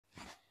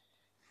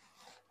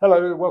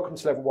Hello, welcome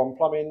to Level 1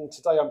 Plumbing.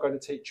 Today I'm going to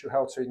teach you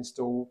how to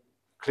install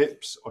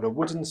clips on a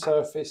wooden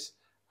surface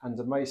and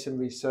a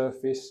masonry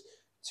surface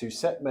to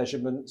set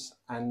measurements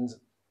and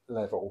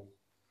level.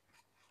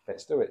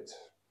 Let's do it.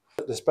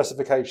 The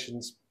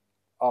specifications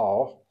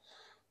are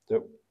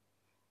that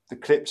the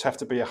clips have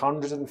to be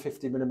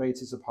 150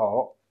 millimeters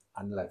apart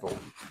and level.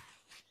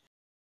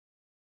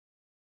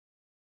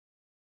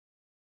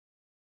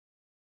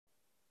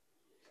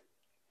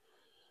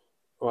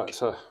 Right,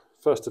 so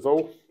first of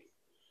all,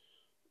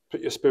 put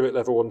your spirit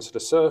level onto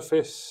the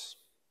surface.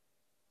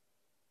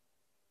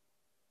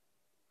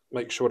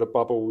 Make sure the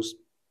bubble's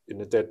in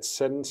the dead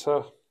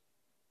centre,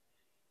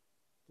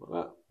 like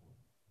that.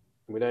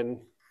 And we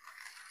then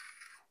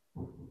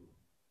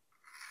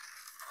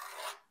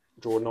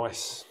draw a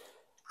nice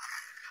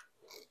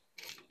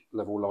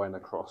level line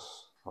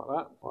across, like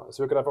that. Right,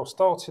 so we're going to have our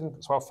starting,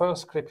 so our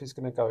first clip is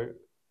going to go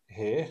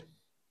here,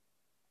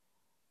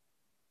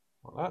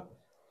 like that,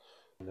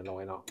 and then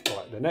line up.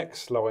 Right, the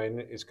next line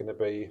is going to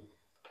be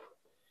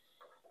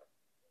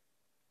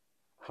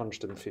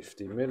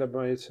 150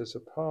 millimeters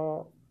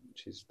apart,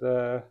 which is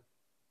there.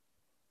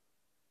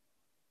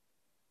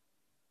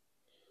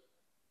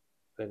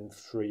 Then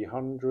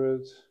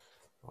 300.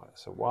 Right,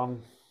 so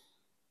 1,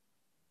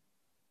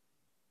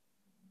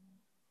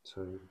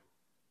 2,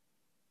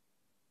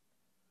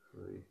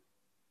 3,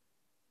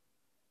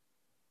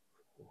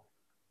 4.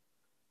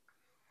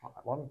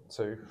 Right, 1,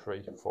 2,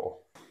 3, 4.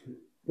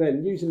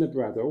 Then using the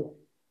bradawl,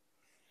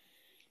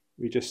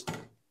 we just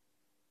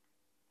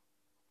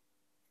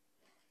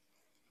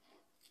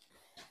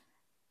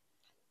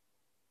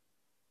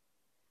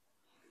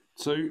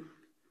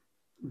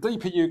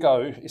deeper you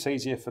go, it's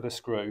easier for the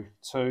screw.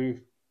 2,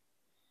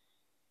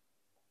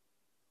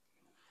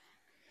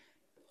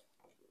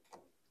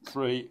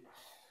 3,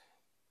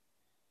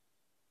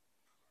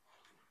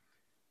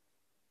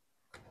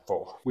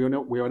 4. We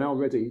are now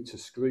ready to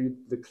screw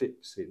the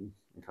clips in.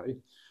 Okay,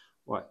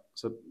 right.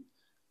 So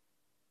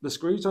the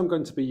screws I'm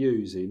going to be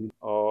using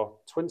are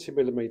 20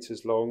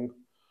 millimeters long,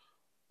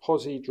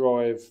 posi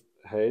drive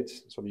head.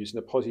 So I'm using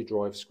a posi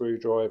drive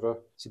screwdriver.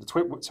 So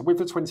with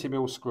the 20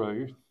 mil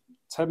screw,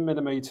 10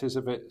 millimeters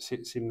of it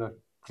sits in the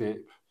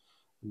clip,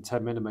 and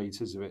 10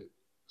 millimeters of it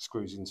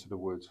screws into the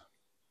wood.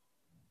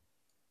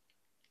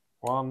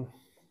 1,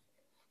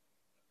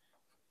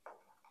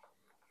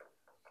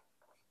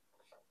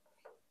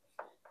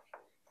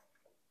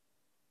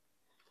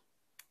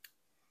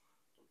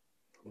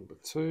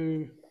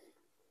 2,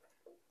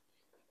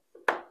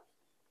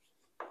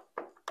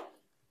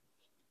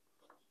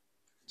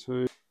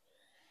 2,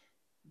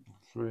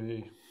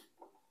 3,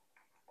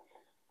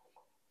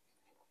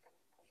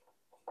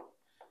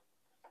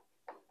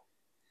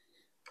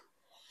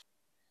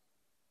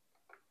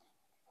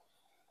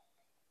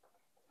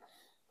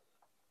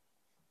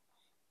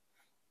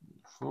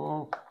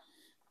 4.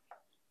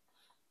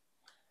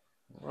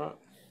 Right.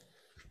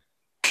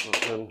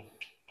 Then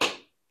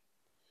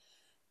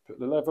put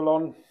the level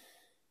on.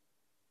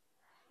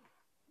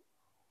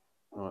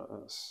 Right,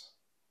 that's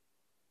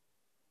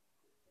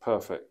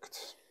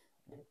perfect.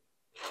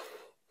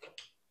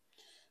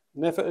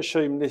 Never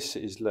assume this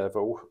is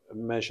level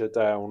and measure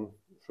down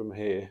from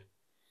here.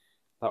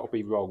 That will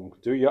be wrong.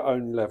 Do your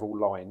own level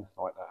line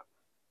like that.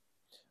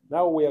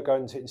 Now we are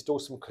going to install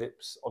some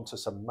clips onto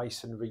some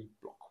masonry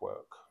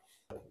blockwork.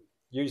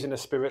 Using a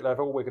spirit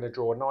level, we're going to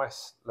draw a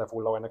nice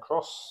level line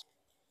across.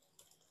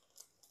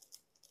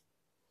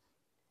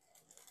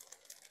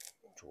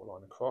 Draw a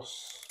line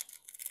across.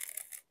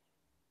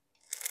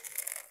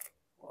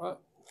 Like that.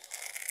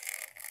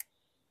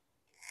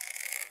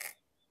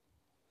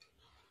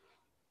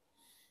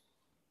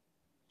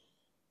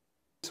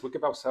 So we'll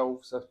give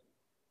ourselves a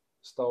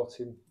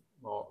starting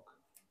mark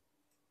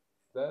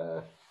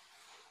there.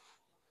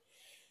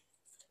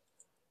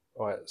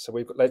 Right, so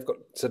we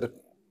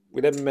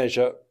then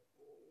measure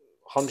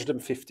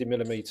 150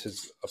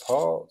 millimeters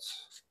apart,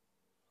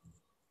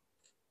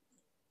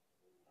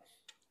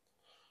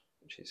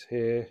 which is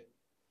here.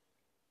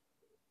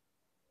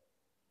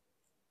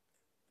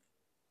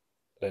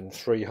 Then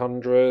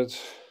 300,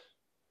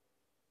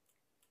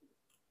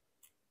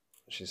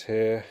 which is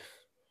here,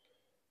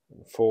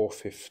 and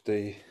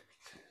 450,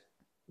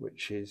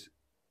 which is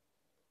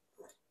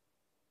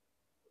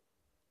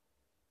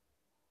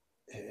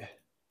here,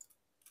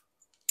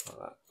 like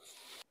that.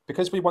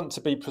 Because we want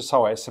to be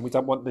precise and we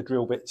don't want the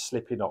drill bit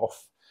slipping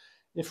off,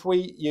 if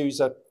we use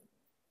a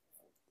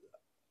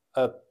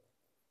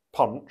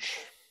punch,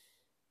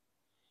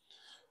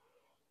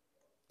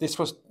 this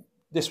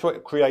will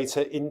create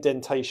an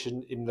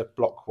indentation in the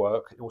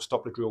blockwork. It will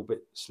stop the drill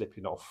bit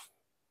slipping off.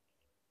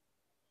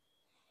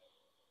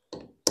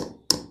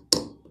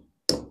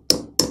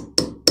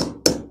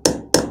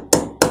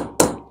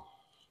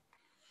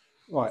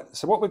 Right,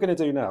 so what we're going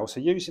to do now, so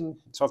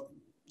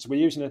we're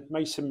using a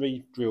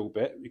masonry drill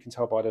bit. You can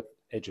tell by the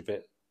edge of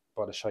it,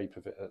 by the shape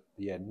of it at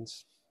the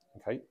ends.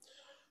 Okay,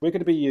 we're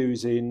going to be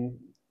using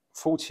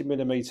 40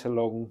 millimeter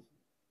long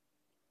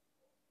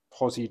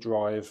posi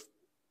drive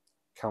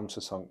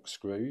countersunk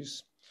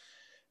screws.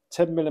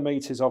 10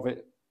 millimeters of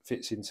it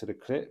fits into the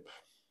clip,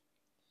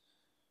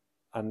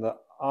 and the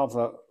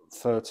other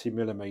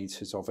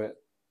 30mm of it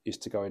is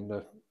to go in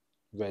the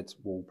red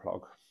wall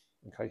plug.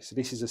 Okay, so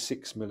this is a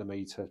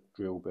 6mm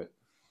drill bit.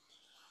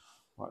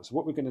 Right, so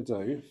what we're going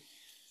to do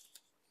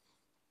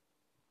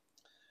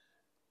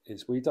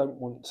is we don't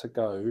want to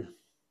go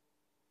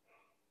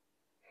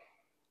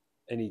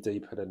any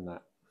deeper than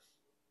that.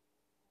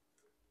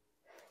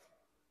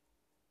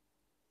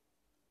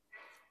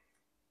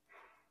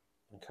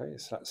 Okay,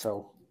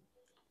 so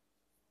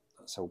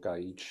that's our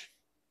gauge.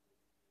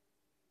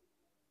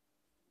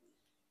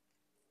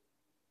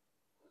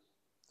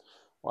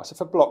 Right, so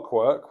for block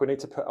work, we need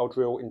to put our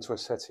drill into a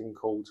setting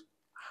called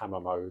hammer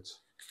mode,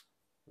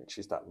 which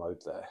is that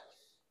mode there.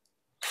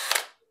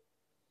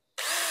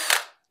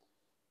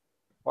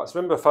 Right, so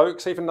remember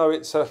folks, even though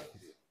it's a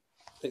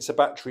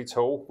battery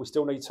tool, we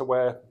still need to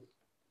wear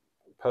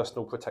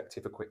personal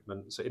protective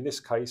equipment. So in this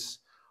case,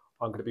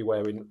 I'm going to be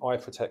wearing eye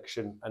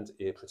protection and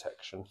ear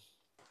protection,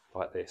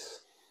 like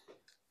this.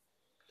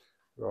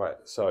 Right,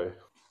 so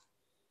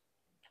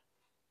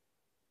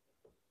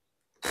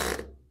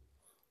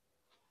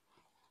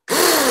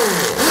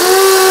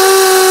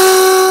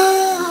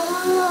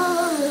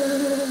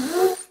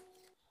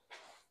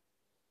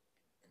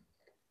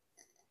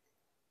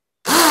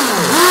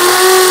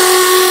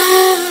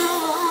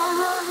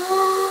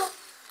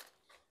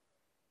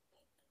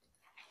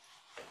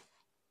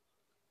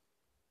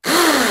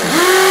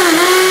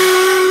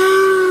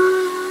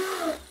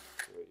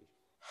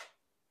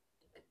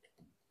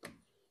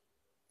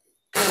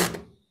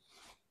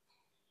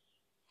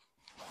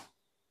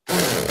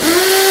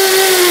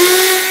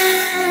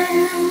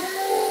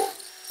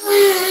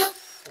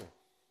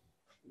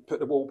put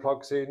the wall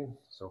plugs in.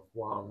 So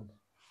 1,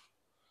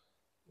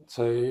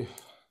 2,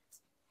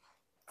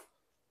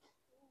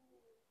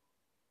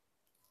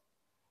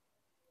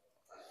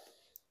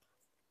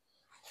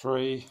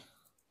 3,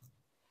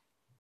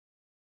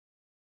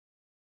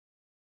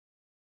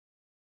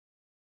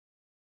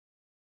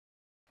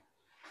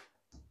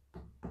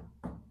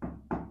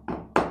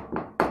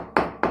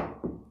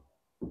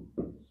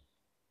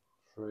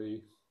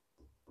 3.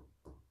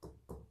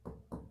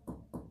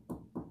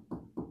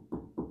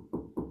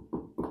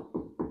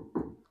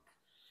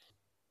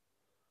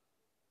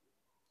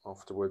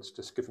 Afterwards,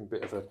 just give them a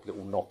bit of a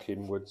little knock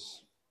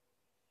inwards.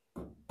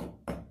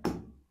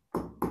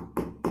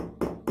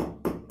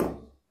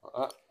 Like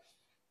that.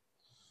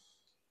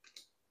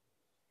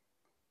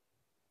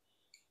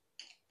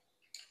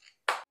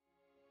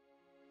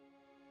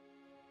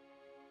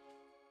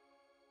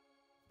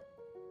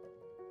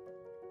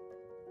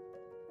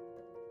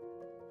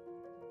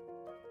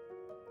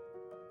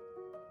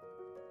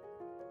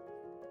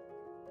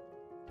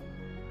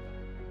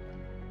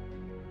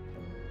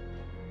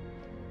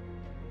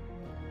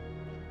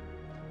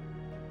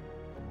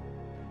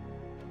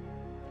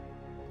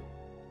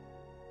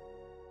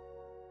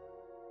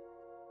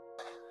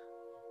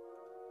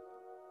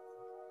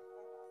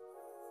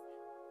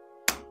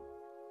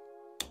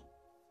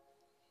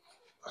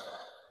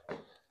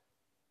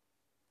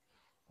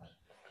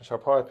 Push our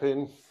pipe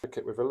in, pick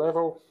it with a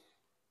level,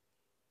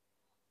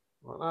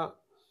 like that.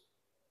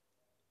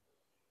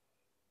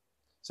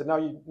 So now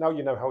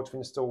you know how to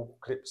install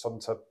clips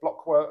onto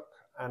blockwork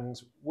and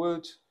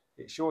wood.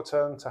 It's your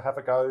turn to have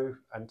a go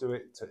and do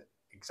it to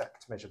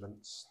exact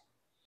measurements.